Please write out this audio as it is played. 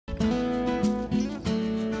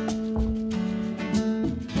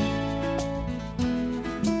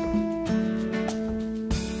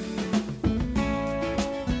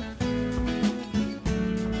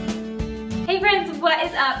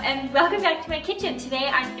and welcome back to my kitchen.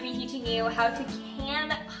 Today I'm going to be teaching you how to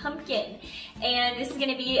can pumpkin, and this is going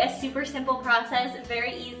to be a super simple process,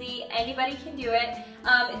 very easy, anybody can do it.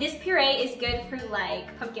 This puree is good for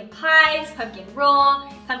like pumpkin pies, pumpkin roll,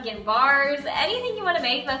 pumpkin bars, anything you want to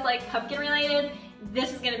make that's like pumpkin related.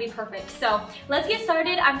 This is going to be perfect. So let's get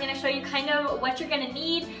started. I'm going to show you kind of what you're going to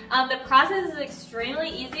need. The process is extremely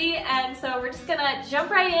easy, and so we're just going to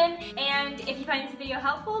jump right in. And if you find this video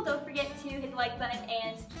helpful, don't forget to hit the like button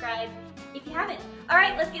and subscribe if you haven't. All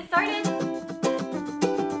right, let's get started.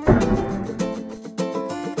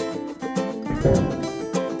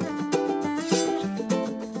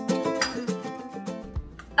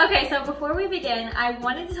 Okay, so before we begin, I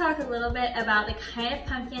wanted to talk a little bit about the kind of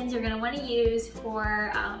pumpkins you're going to want to use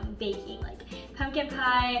for baking, like pumpkin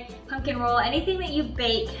pie, pumpkin roll, anything that you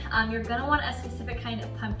bake, you're going to want a specific kind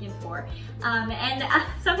of pumpkin for.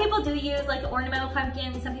 Some people do use like ornamental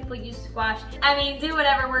pumpkins, some people use squash. I mean, do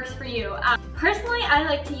whatever works for you. Personally, I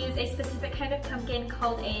like to use a specific kind of pumpkin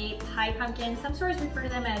called a pie pumpkin. Some stores refer to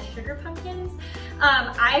them as sugar pumpkins.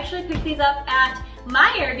 I actually picked these up at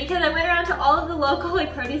Meijer because I went around to all of the local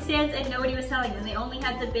produce stands and nobody was selling them. They only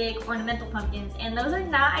had the big ornamental pumpkins, and those are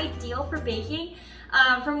not ideal for baking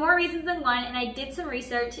for more reasons than one. And I did some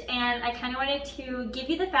research and I kind of wanted to give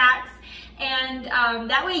you the facts, and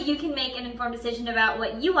that way you can make an informed decision about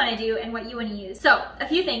what you want to do and what you want to use. So a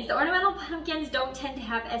few things: the ornamental pumpkins don't tend to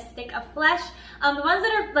have as thick of flesh. The ones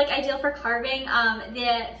that are like ideal for carving,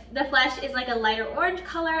 the flesh is like a lighter orange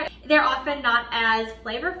color. They're often not as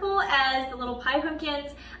flavorful as the little pie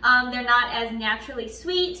pumpkins. They're not as naturally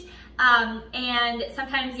sweet. And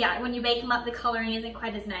sometimes, yeah, when you bake them up, the coloring isn't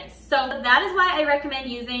quite as nice. So that is why I recommend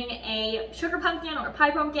using a sugar pumpkin or a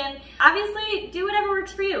pie pumpkin. Obviously, do whatever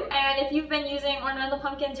works for you. And if you've been using ornamental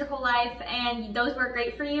pumpkins your whole life and those work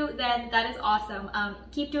great for you, then that is awesome.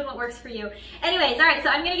 Keep doing what works for you. Anyways, all right, so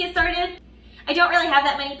I'm gonna get started. I don't really have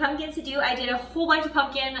that many pumpkins to do. I did a whole bunch of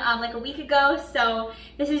pumpkin like a week ago, so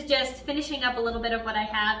this is just finishing up a little bit of what I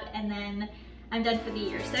have, and then I'm done for the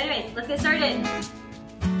year. So anyways, let's get started.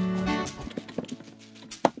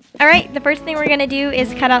 All right, the first thing we're gonna do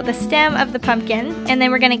is cut out the stem of the pumpkin, and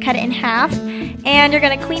then we're gonna cut it in half, and you're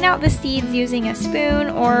gonna clean out the seeds using a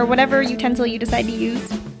spoon or whatever utensil you decide to use.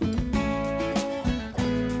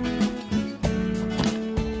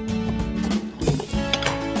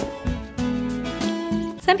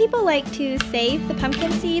 Some people like to save the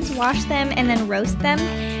pumpkin seeds, wash them, and then roast them.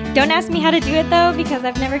 Don't ask me how to do it though, because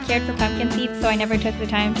I've never cared for pumpkin seeds, so I never took the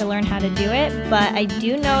time to learn how to do it, but I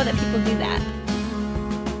do know that people do that.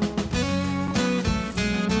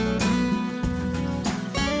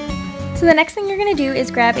 So the next thing you're going to do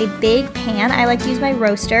is grab a big pan. I like to use my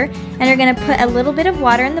roaster, and you're going to put a little bit of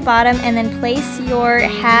water in the bottom and then place your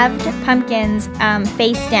halved pumpkins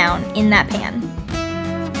face down in that pan.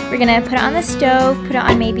 We're going to put it on the stove, put it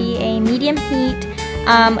on maybe a medium heat,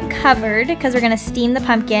 covered, because we're going to steam the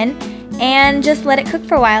pumpkin, and just let it cook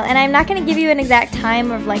for a while. And I'm not going to give you an exact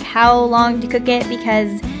time of like how long to cook it,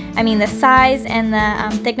 because I mean the size and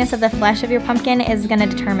the thickness of the flesh of your pumpkin is going to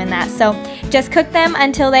determine that. So just cook them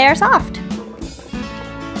until they are soft.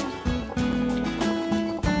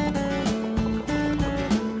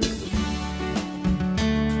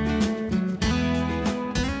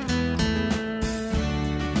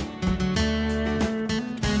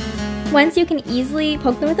 Once you can easily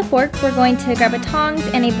poke them with a fork, we're going to grab a tongs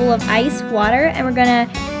and a bowl of ice water, and we're going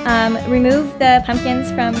to remove the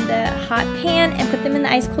pumpkins from the hot pan and put them in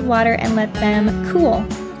the ice cold water and let them cool.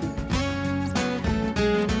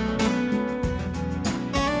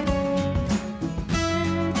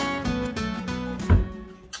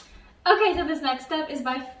 Okay, so this next step is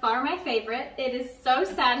by far my favorite. It is so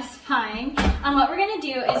satisfying. What we're going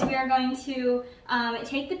to do is we are going to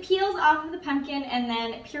take the peels off of the pumpkin and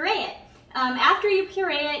then puree it. After you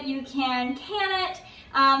puree it, you can it.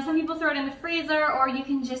 Some people throw it in the freezer, or you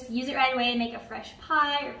can just use it right away and make a fresh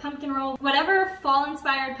pie or pumpkin roll. Whatever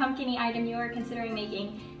fall-inspired pumpkin-y item you are considering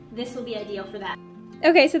making, this will be ideal for that.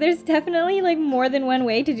 Okay, so there's definitely like more than one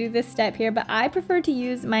way to do this step here, but I prefer to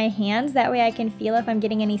use my hands. That way I can feel if I'm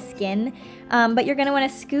getting any skin. But you're gonna wanna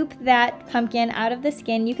scoop that pumpkin out of the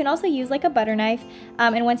skin. You can also use like a butter knife.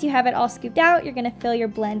 And once you have it all scooped out, you're gonna fill your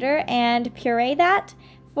blender and puree that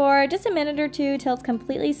for just a minute or two till it's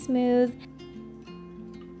completely smooth.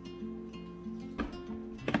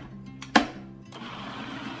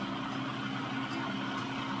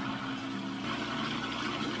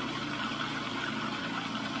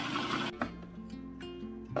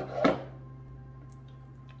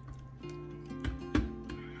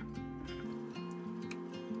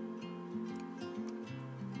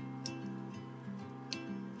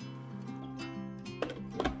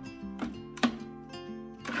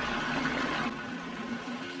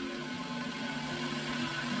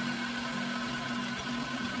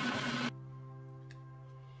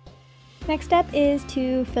 Next step is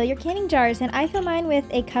to fill your canning jars, and I fill mine with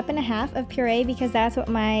 1.5 cups of puree because that's what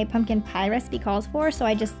my pumpkin pie recipe calls for, so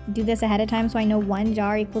I just do this ahead of time so I know 1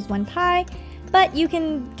 jar equals 1 pie. But you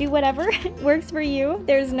can do whatever works for you.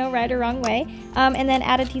 There's no right or wrong way. And then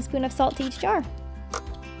add a teaspoon of salt to each jar.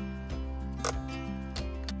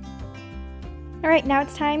 Alright, now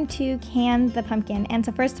it's time to can the pumpkin. And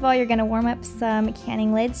so first of all, you're going to warm up some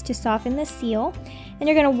canning lids to soften the seal. Then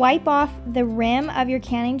you're going to wipe off the rim of your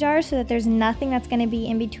canning jar so that there's nothing that's going to be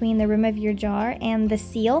in between the rim of your jar and the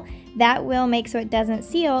seal. That will make so it doesn't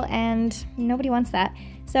seal, and nobody wants that.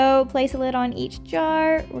 So place a lid on each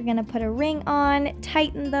jar, we're going to put a ring on,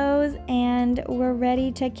 tighten those, and we're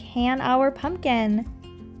ready to can our pumpkin.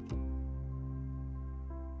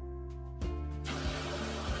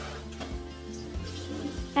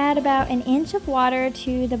 Add about 1 inch of water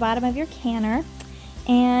to the bottom of your canner,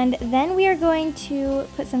 and then we are going to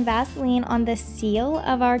put some Vaseline on the seal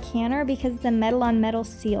of our canner because it's a metal on metal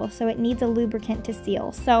seal, so it needs a lubricant to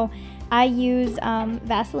seal. So I use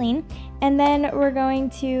Vaseline, and then we're going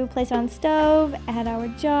to place it on the stove, add our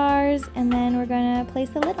jars, and then we're going to place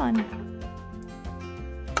the lid on.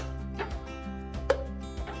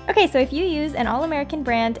 Okay, so if you use an all-American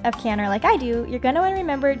brand of canner like I do, you're going to want to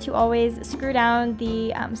remember to always screw down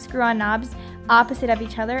the screw-on knobs opposite of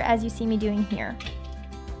each other as you see me doing here.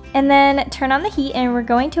 And then turn on the heat, and we're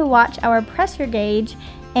going to watch our pressure gauge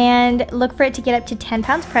and look for it to get up to 10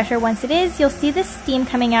 pounds pressure. Once it is, you'll see the steam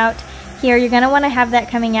coming out here. You're going to want to have that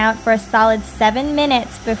coming out for a solid 7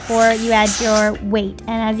 minutes before you add your weight.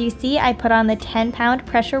 And as you see, I put on the 10-pound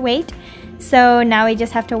pressure weight. So now we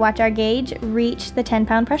just have to watch our gauge reach the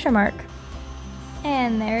 10-pound pressure mark.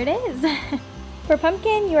 And there it is. For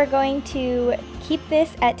pumpkin, you are going to keep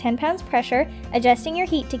this at 10 pounds pressure, adjusting your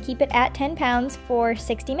heat to keep it at 10 pounds for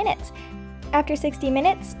 60 minutes. After 60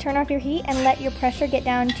 minutes, turn off your heat and let your pressure get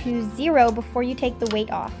down to 0 before you take the weight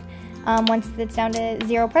off. Once it's down to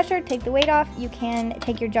 0 pressure, take the weight off. You can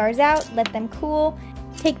take your jars out, let them cool,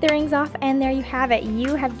 take the rings off, and there you have it.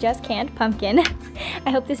 You have just canned pumpkin. I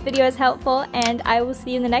hope this video is helpful, and I will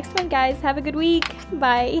see you in the next one, guys. Have a good week.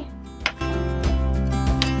 Bye.